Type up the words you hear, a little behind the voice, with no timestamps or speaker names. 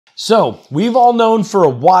So we've all known for a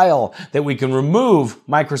while that we can remove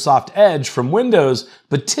Microsoft Edge from Windows,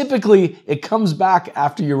 but typically it comes back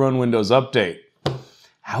after you run Windows Update.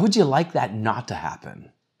 How would you like that not to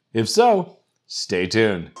happen? If so, stay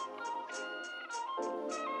tuned.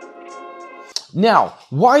 Now,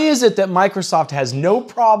 why is it that Microsoft has no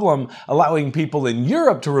problem allowing people in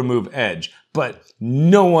Europe to remove Edge, but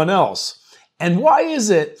no one else? And why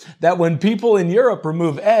is it that when people in Europe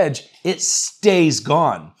remove Edge, it stays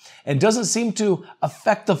gone and doesn't seem to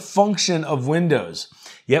affect the function of Windows?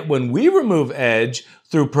 Yet when we remove Edge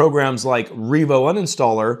through programs like Revo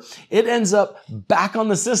Uninstaller, it ends up back on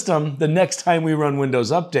the system the next time we run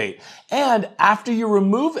Windows Update. And after you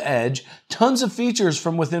remove Edge, tons of features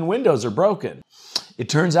from within Windows are broken. It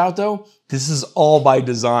turns out though, this is all by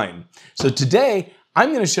design. So today, I'm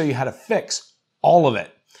going to show you how to fix all of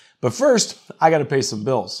it. But first, I got to pay some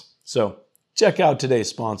bills. So check out today's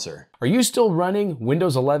sponsor. Are you still running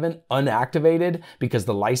Windows 11 unactivated because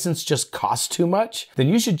the license just costs too much? Then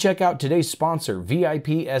you should check out today's sponsor,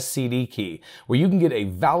 VIP SCD Key, where you can get a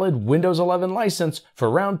valid Windows 11 license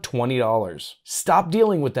for around $20. Stop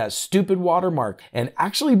dealing with that stupid watermark and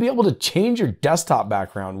actually be able to change your desktop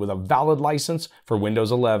background with a valid license for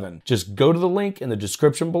Windows 11. Just go to the link in the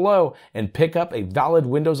description below and pick up a valid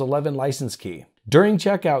Windows 11 license key. During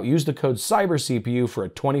checkout, use the code CYBERCPU for a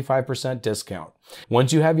 25% discount.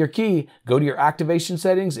 Once you have your key, go to your activation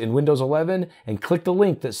settings in Windows 11 and click the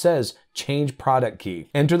link that says Change Product Key.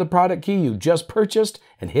 Enter the product key you just purchased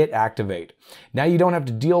and hit Activate. Now you don't have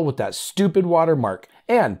to deal with that stupid watermark.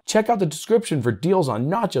 And check out the description for deals on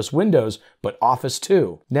not just Windows, but Office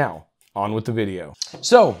too. Now, on with the video.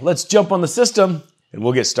 So let's jump on the system and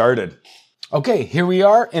we'll get started. Okay, here we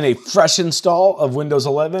are in a fresh install of Windows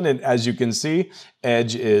 11, and as you can see,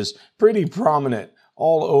 Edge is pretty prominent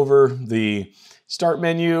all over the start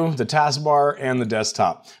menu, the taskbar, and the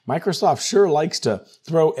desktop. Microsoft sure likes to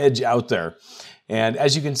throw Edge out there. And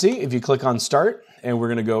as you can see, if you click on Start, and we're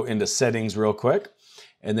gonna go into Settings real quick,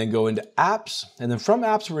 and then go into Apps, and then from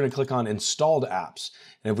Apps, we're gonna click on Installed Apps.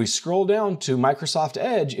 And if we scroll down to Microsoft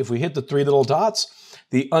Edge, if we hit the three little dots,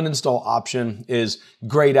 the uninstall option is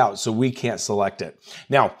grayed out, so we can't select it.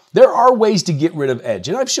 Now, there are ways to get rid of Edge,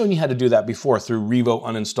 and I've shown you how to do that before through Revo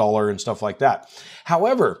Uninstaller and stuff like that.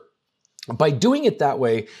 However, by doing it that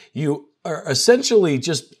way, you are essentially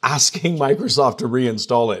just asking Microsoft to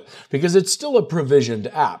reinstall it because it's still a provisioned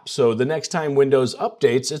app. So the next time Windows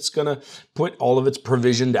updates, it's gonna put all of its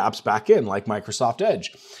provisioned apps back in, like Microsoft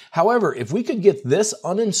Edge. However, if we could get this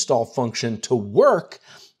uninstall function to work,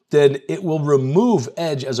 then it will remove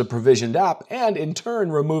Edge as a provisioned app and in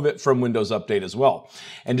turn remove it from Windows Update as well.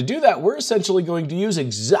 And to do that, we're essentially going to use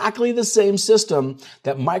exactly the same system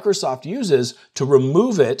that Microsoft uses to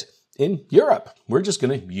remove it in Europe. We're just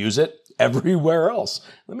going to use it everywhere else.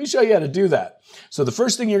 Let me show you how to do that. So the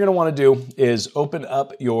first thing you're going to want to do is open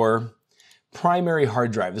up your primary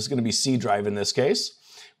hard drive. This is going to be C drive in this case.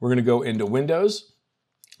 We're going to go into Windows.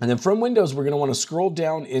 And then from Windows, we're going to want to scroll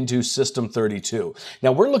down into System 32.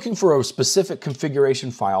 Now we're looking for a specific configuration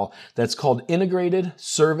file that's called integrated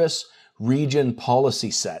service region policy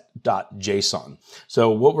set.json. So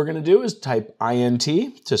what we're going to do is type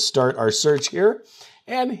int to start our search here.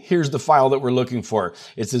 And here's the file that we're looking for.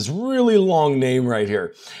 It's this really long name right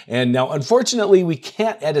here. And now, unfortunately, we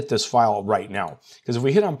can't edit this file right now because if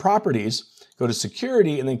we hit on properties, go to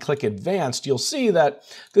security and then click advanced, you'll see that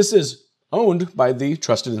this is owned by the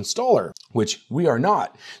trusted installer, which we are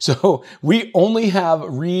not. So we only have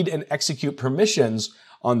read and execute permissions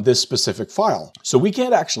on this specific file. So we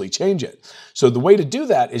can't actually change it. So the way to do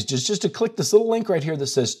that is just to click this little link right here that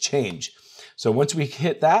says change. So once we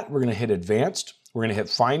hit that, we're gonna hit advanced, we're gonna hit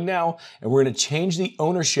find now, and we're gonna change the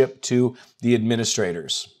ownership to the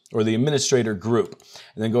administrators or the administrator group.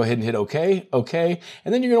 And then go ahead and hit OK, OK.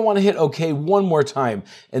 And then you're gonna wanna hit OK one more time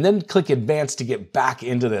and then click advanced to get back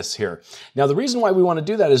into this here. Now, the reason why we wanna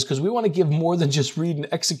do that is because we wanna give more than just read and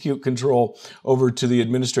execute control over to the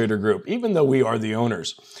administrator group, even though we are the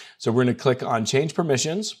owners. So we're gonna click on change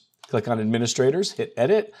permissions, click on administrators, hit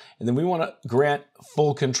edit, and then we wanna grant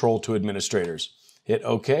full control to administrators. Hit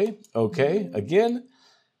OK, OK again,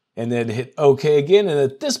 and then hit OK again. And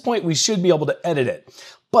at this point, we should be able to edit it.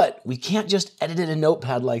 But we can't just edit it in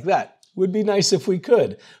Notepad like that. Would be nice if we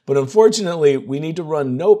could, but unfortunately, we need to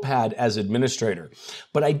run Notepad as administrator.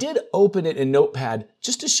 But I did open it in Notepad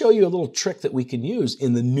just to show you a little trick that we can use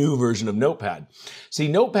in the new version of Notepad. See,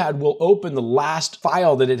 Notepad will open the last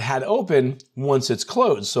file that it had open once it's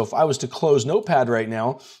closed. So if I was to close Notepad right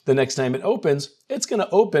now, the next time it opens, it's going to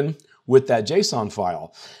open with that JSON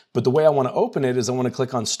file. But the way I want to open it is I want to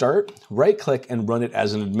click on Start, right-click, and run it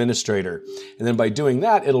as an administrator. And then by doing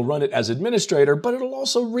that, it'll run it as administrator, but it'll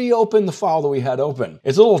also reopen the file that we had open.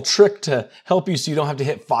 It's a little trick to help you so you don't have to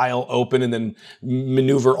hit File, Open, and then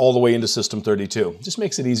maneuver all the way into System32. It just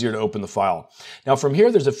makes it easier to open the file. Now from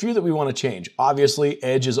here, there's a few that we want to change. Obviously,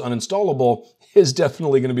 Edge is uninstallable is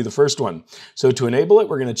definitely going to be the first one. So to enable it,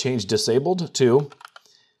 we're going to change Disabled to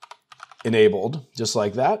Enabled, just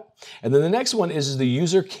like that. And then the next one is the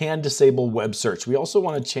user can disable web search. We also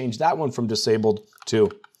want to change that one from disabled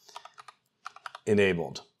to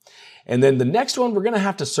enabled. And then the next one we're going to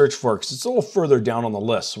have to search for because it's a little further down on the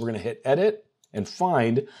list. So we're going to hit Edit and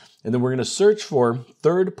Find, and then we're going to search for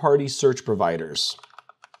third-party search providers.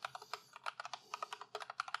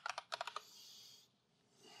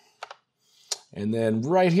 And then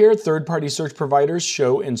right here, third-party search providers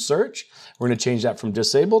show in search. We're going to change that from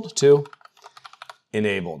disabled to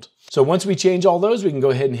enabled. So once we change all those, we can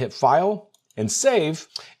go ahead and hit File and Save.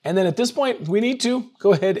 And then at this point, we need to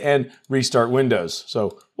go ahead and restart Windows.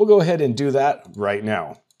 So we'll go ahead and do that right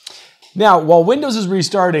now. Now, while Windows is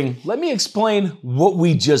restarting, let me explain what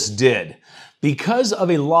we just did. Because of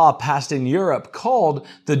a law passed in Europe called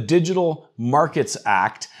the Digital Markets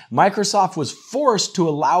Act, Microsoft was forced to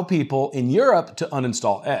allow people in Europe to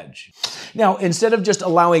uninstall Edge. Now, instead of just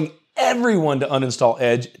allowing everyone to uninstall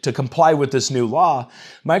Edge to comply with this new law,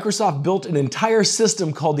 Microsoft built an entire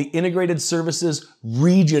system called the Integrated Services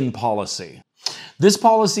Region Policy. This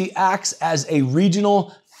policy acts as a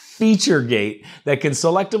regional feature gate that can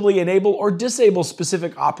selectively enable or disable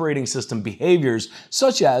specific operating system behaviors,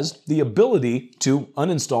 such as the ability to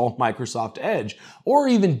uninstall Microsoft Edge, or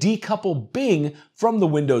even decouple Bing from the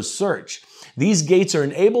Windows search. These gates are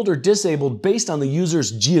enabled or disabled based on the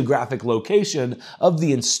user's geographic location of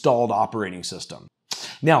the installed operating system.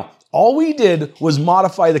 Now, all we did was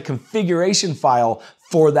modify the configuration file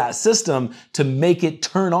for that system to make it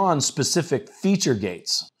turn on specific feature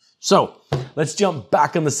gates. So let's jump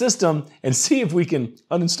back on the system and see if we can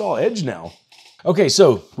uninstall Edge now. Okay,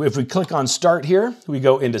 so if we click on Start here, we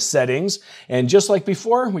go into Settings, and just like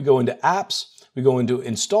before, we go into Apps, we go into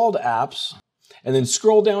Installed Apps, and then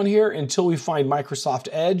scroll down here until we find Microsoft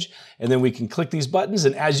Edge, and then we can click these buttons,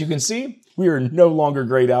 and as you can see, we are no longer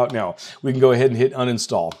grayed out now. We can go ahead and hit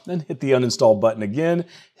Uninstall, then hit the Uninstall button again,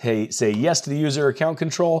 say yes to the user account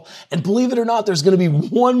control, and believe it or not, there's going to be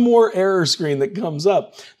one more error screen that comes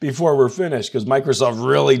up before we're finished, because Microsoft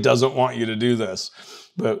really doesn't want you to do this.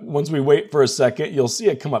 But once we wait for a second, you'll see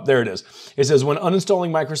it come up. There it is. It says, when uninstalling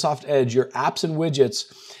Microsoft Edge, your apps and widgets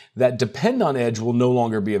that depend on Edge will no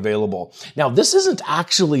longer be available. Now, this isn't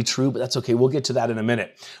actually true, but that's okay. We'll get to that in a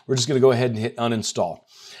minute. We're just going to go ahead and hit Uninstall.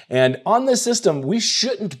 And on this system, we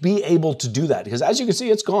shouldn't be able to do that because as you can see,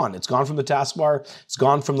 it's gone. It's gone from the taskbar. It's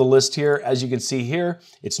gone from the list here. As you can see here,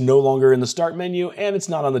 it's no longer in the Start menu and it's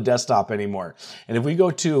not on the desktop anymore. And if we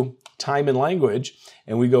go to Time and Language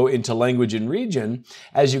and we go into Language and Region,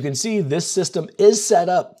 as you can see, this system is set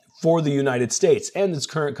up for the United States, and its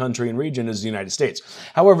current country and region is the United States.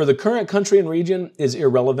 However, the current country and region is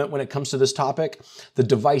irrelevant when it comes to this topic. The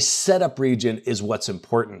device setup region is what's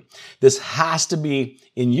important. This has to be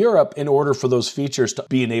in Europe in order for those features to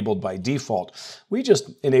be enabled by default. We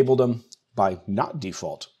just enabled them by not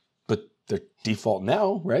default, but they're default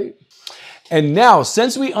now, right? And now,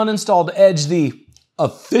 since we uninstalled Edge the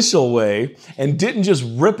official way and didn't just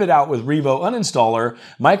rip it out with Revo Uninstaller,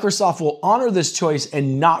 Microsoft will honor this choice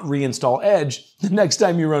and not reinstall Edge the next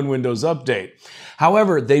time you run Windows Update.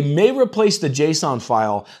 However, they may replace the JSON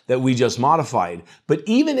file that we just modified, but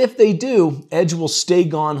even if they do, Edge will stay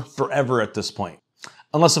gone forever at this point.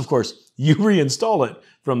 Unless, of course, you reinstall it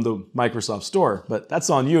from the Microsoft Store, but that's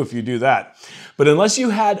on you if you do that. But unless you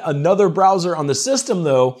had another browser on the system,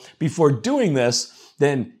 though, before doing this,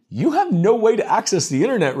 then you have no way to access the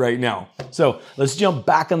internet right now. So let's jump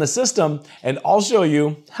back on the system and I'll show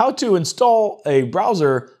you how to install a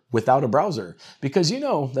browser without a browser. Because you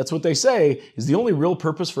know, that's what they say, is the only real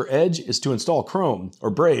purpose for Edge is to install Chrome or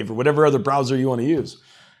Brave or whatever other browser you want to use.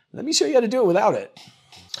 Let me show you how to do it without it.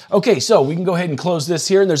 Okay, so we can go ahead and close this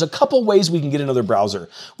here, and there's a couple ways we can get another browser.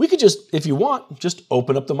 We could just, if you want, just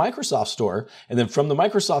open up the Microsoft Store, and then from the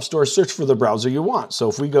Microsoft Store, search for the browser you want. So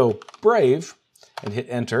if we go Brave, and hit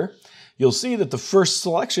enter, you'll see that the first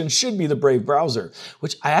selection should be the Brave browser,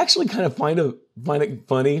 which I actually kind of find it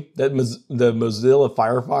funny that the Mozilla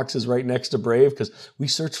Firefox is right next to Brave because we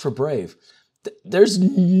search for Brave. There's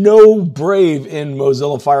no Brave in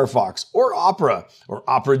Mozilla Firefox or Opera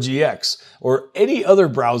GX or any other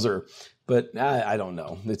browser. but I don't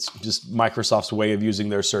know. It's just Microsoft's way of using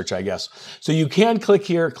their search, I guess. So you can click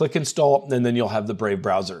here, click install, and then you'll have the Brave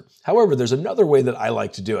browser. However, there's another way that I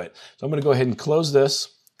like to do it. So I'm going to go ahead and close this,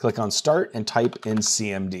 click on start, and type in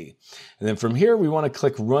CMD. And then from here, we want to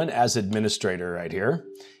click run as administrator right here.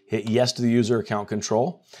 Hit yes to the user account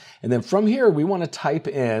control. And then from here, we want to type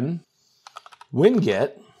in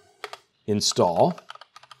winget install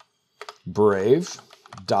brave.brave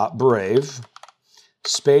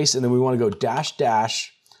space, and then we want to go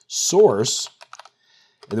 -- source,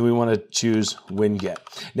 and then we want to choose winget.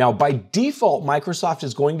 Now, by default, Microsoft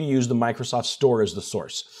is going to use the Microsoft Store as the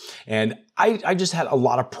source. And I just had a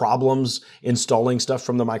lot of problems installing stuff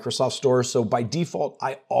from the Microsoft Store. So by default,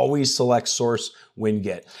 I always select source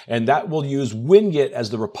winget. And that will use winget as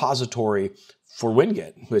the repository for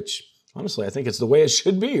winget, which honestly, I think it's the way it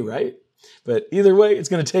should be, right? But either way, it's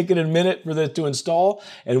going to take it a minute for this to install.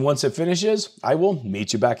 And once it finishes, I will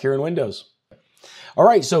meet you back here in Windows. All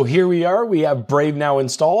right, so here we are. We have Brave now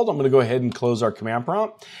installed. I'm going to go ahead and close our command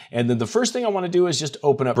prompt. And then the first thing I want to do is just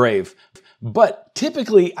open up Brave. But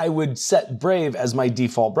typically, I would set Brave as my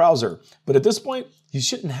default browser. But at this point, you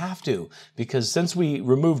shouldn't have to, because since we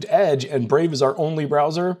removed Edge and Brave is our only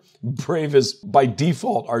browser, Brave is by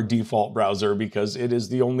default our default browser because it is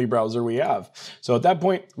the only browser we have. So at that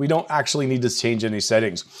point, we don't actually need to change any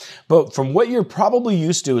settings. But from what you're probably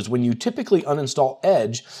used to is when you typically uninstall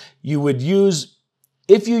Edge, you would use,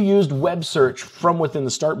 if you used web search from within the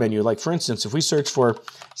start menu, like for instance, if we search for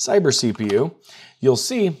cyber CPU, you'll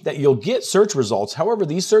see that you'll get search results. However,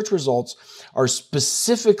 these search results are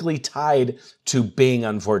specifically tied to Bing,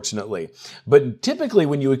 unfortunately. But typically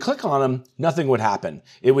when you would click on them, nothing would happen.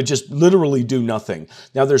 It would just literally do nothing.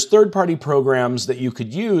 Now there's third-party programs that you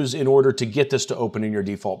could use in order to get this to open in your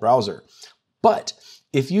default browser. But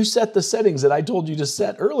if you set the settings that I told you to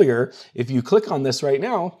set earlier, if you click on this right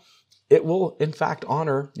now, it will in fact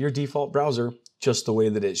honor your default browser just the way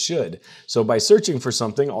that it should. So by searching for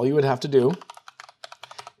something, all you would have to do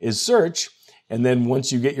is search, and then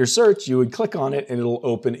once you get your search, you would click on it and it'll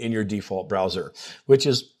open in your default browser, which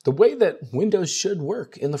is the way that Windows should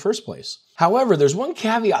work in the first place. However, there's one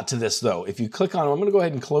caveat to this though. If you click on, I'm going to go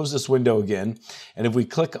ahead and close this window again, and if we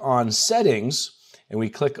click on settings and we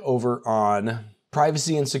click over on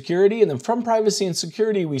privacy and security, and then from privacy and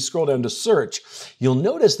security, we scroll down to search. You'll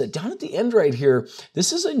notice that down at the end right here,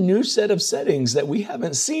 this is a new set of settings that we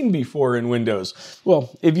haven't seen before in Windows.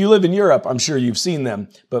 Well, if you live in Europe, I'm sure you've seen them,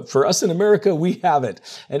 but for us in America, we haven't.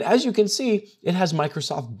 And as you can see, it has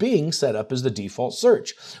Microsoft Bing set up as the default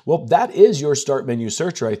search. Well, that is your start menu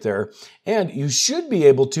search right there. And you should be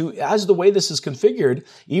able to, as the way this is configured,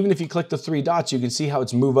 even if you click the three dots, you can see how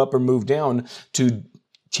it's move up or move down to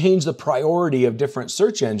change the priority of different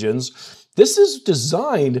search engines. This is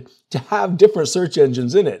designed to have different search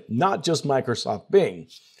engines in it, not just Microsoft Bing.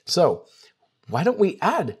 So why don't we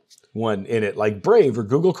add one in it like Brave or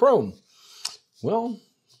Google Chrome? Well,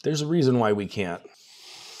 there's a reason why we can't.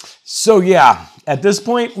 So yeah, at this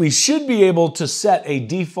point, we should be able to set a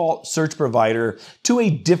default search provider to a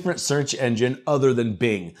different search engine other than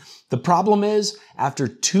Bing. The problem is, after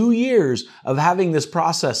 2 years of having this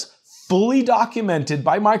process fully documented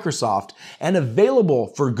by Microsoft and available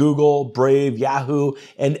for Google, Brave, Yahoo,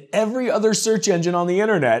 and every other search engine on the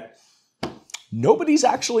internet, nobody's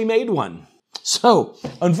actually made one. So,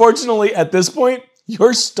 unfortunately, at this point,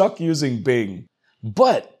 you're stuck using Bing.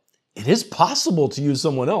 But it is possible to use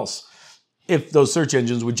someone else if those search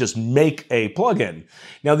engines would just make a plugin.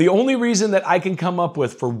 Now, the only reason that I can come up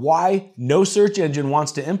with for why no search engine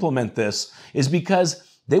wants to implement this is because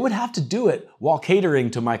they would have to do it while catering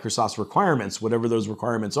to Microsoft's requirements, whatever those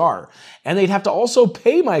requirements are. And they'd have to also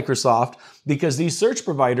pay Microsoft because these search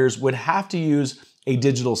providers would have to use a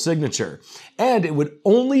digital signature. And it would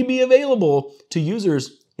only be available to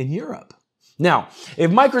users in Europe. Now,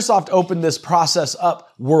 if Microsoft opened this process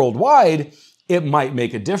up worldwide, it might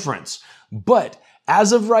make a difference. But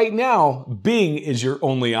as of right now, Bing is your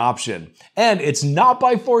only option. And it's not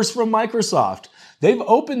by force from Microsoft. They've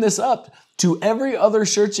opened this up to every other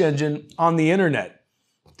search engine on the internet.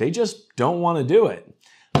 They just don't want to do it.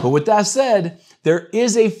 But with that said, there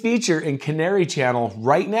is a feature in Canary Channel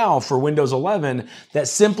right now for Windows 11 that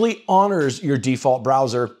simply honors your default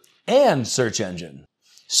browser and search engine.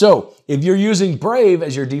 So if you're using Brave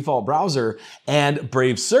as your default browser and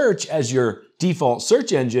Brave Search as your default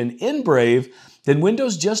search engine in Brave, then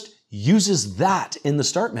Windows just uses that in the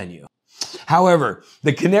start menu. However,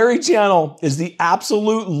 the Canary channel is the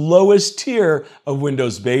absolute lowest tier of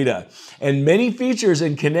Windows Beta, and many features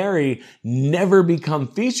in Canary never become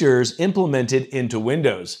features implemented into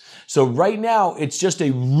Windows. So right now, it's just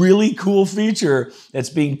a really cool feature that's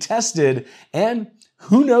being tested, and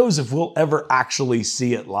who knows if we'll ever actually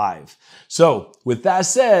see it live. So with that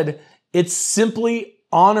said, it's simply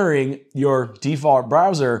honoring your default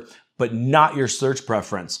browser, but not your search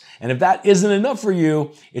preference. And if that isn't enough for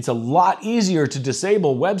you, it's a lot easier to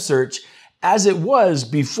disable web search as it was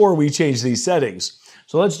before we changed these settings.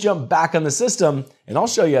 So let's jump back on the system and I'll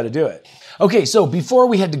show you how to do it. Okay, so before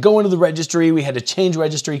we had to go into the registry, we had to change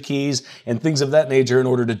registry keys and things of that nature in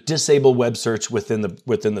order to disable web search within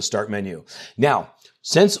the start menu. Now,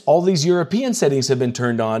 since all these European settings have been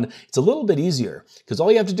turned on, it's a little bit easier because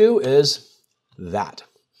all you have to do is that.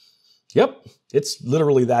 Yep, it's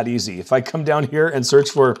literally that easy. If I come down here and search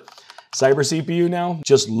for Cyber CPU now,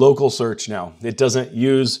 just local search now. It doesn't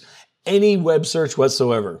use any web search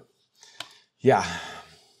whatsoever. Yeah,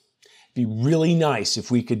 it'd be really nice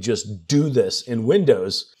if we could just do this in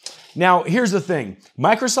Windows. Now, here's the thing.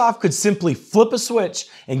 Microsoft could simply flip a switch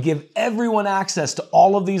and give everyone access to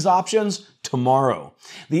all of these options tomorrow.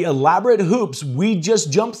 The elaborate hoops we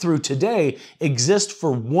just jumped through today exist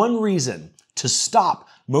for one reason: to stop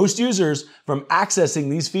most users from accessing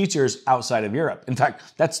these features outside of Europe. In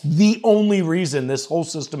fact, that's the only reason this whole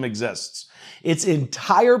system exists. Its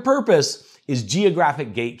entire purpose is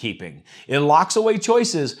geographic gatekeeping. It locks away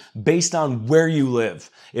choices based on where you live.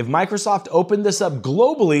 If Microsoft opened this up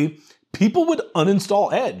globally, people would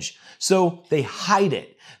uninstall Edge. So they hide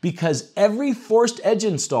it because every forced Edge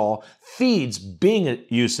install feeds Bing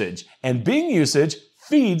usage, and Bing usage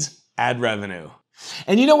feeds ad revenue.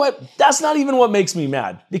 And you know what? That's not even what makes me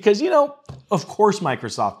mad because, of course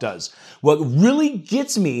Microsoft does. What really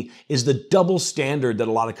gets me is the double standard that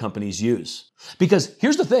a lot of companies use. Because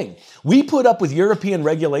here's the thing, we put up with European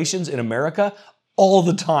regulations in America all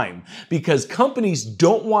the time because companies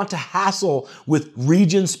don't want to hassle with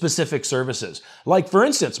region-specific services. Like, for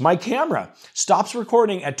instance, my camera stops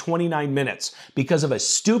recording at 29 minutes because of a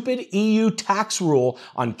stupid EU tax rule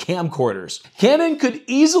on camcorders. Canon could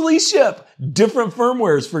easily ship different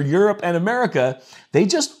firmwares for Europe and America. They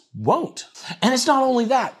just won't. And it's not only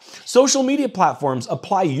that. Social media platforms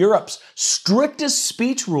apply Europe's strictest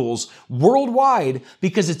speech rules worldwide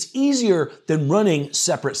because it's easier than running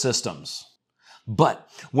separate systems. But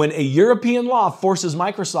when a European law forces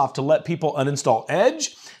Microsoft to let people uninstall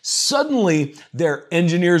Edge, suddenly they're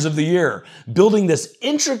engineers of the year, building this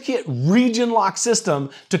intricate region-lock system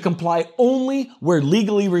to comply only where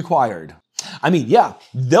legally required. I mean, yeah,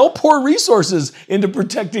 they'll pour resources into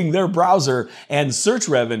protecting their browser and search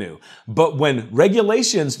revenue. But when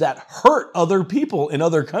regulations that hurt other people in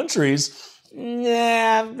other countries,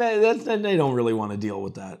 they don't really want to deal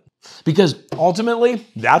with that. Because ultimately,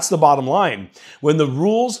 that's the bottom line. When the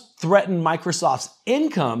rules threaten Microsoft's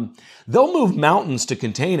income, they'll move mountains to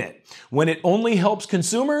contain it. When it only helps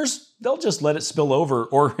consumers, they'll just let it spill over,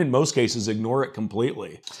 or in most cases, ignore it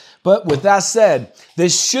completely. But with that said,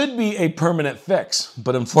 this should be a permanent fix,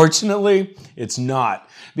 but unfortunately, it's not.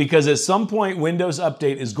 Because at some point, Windows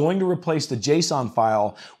Update is going to replace the JSON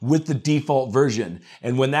file with the default version.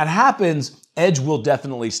 And when that happens, Edge will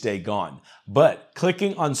definitely stay gone. But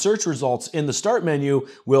clicking on search results in the start menu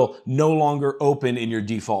will no longer open in your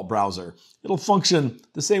default browser. It'll function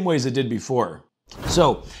the same way as it did before.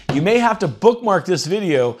 So you may have to bookmark this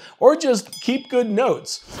video or just keep good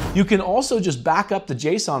notes. You can also just back up the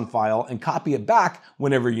JSON file and copy it back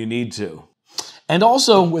whenever you need to. And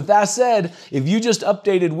also, with that said, if you just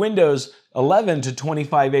updated Windows 11 to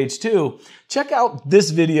 25H2, check out this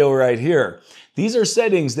video right here. These are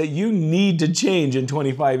settings that you need to change in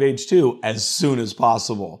 25H2 as soon as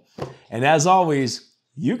possible. And as always,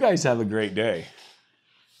 you guys have a great day.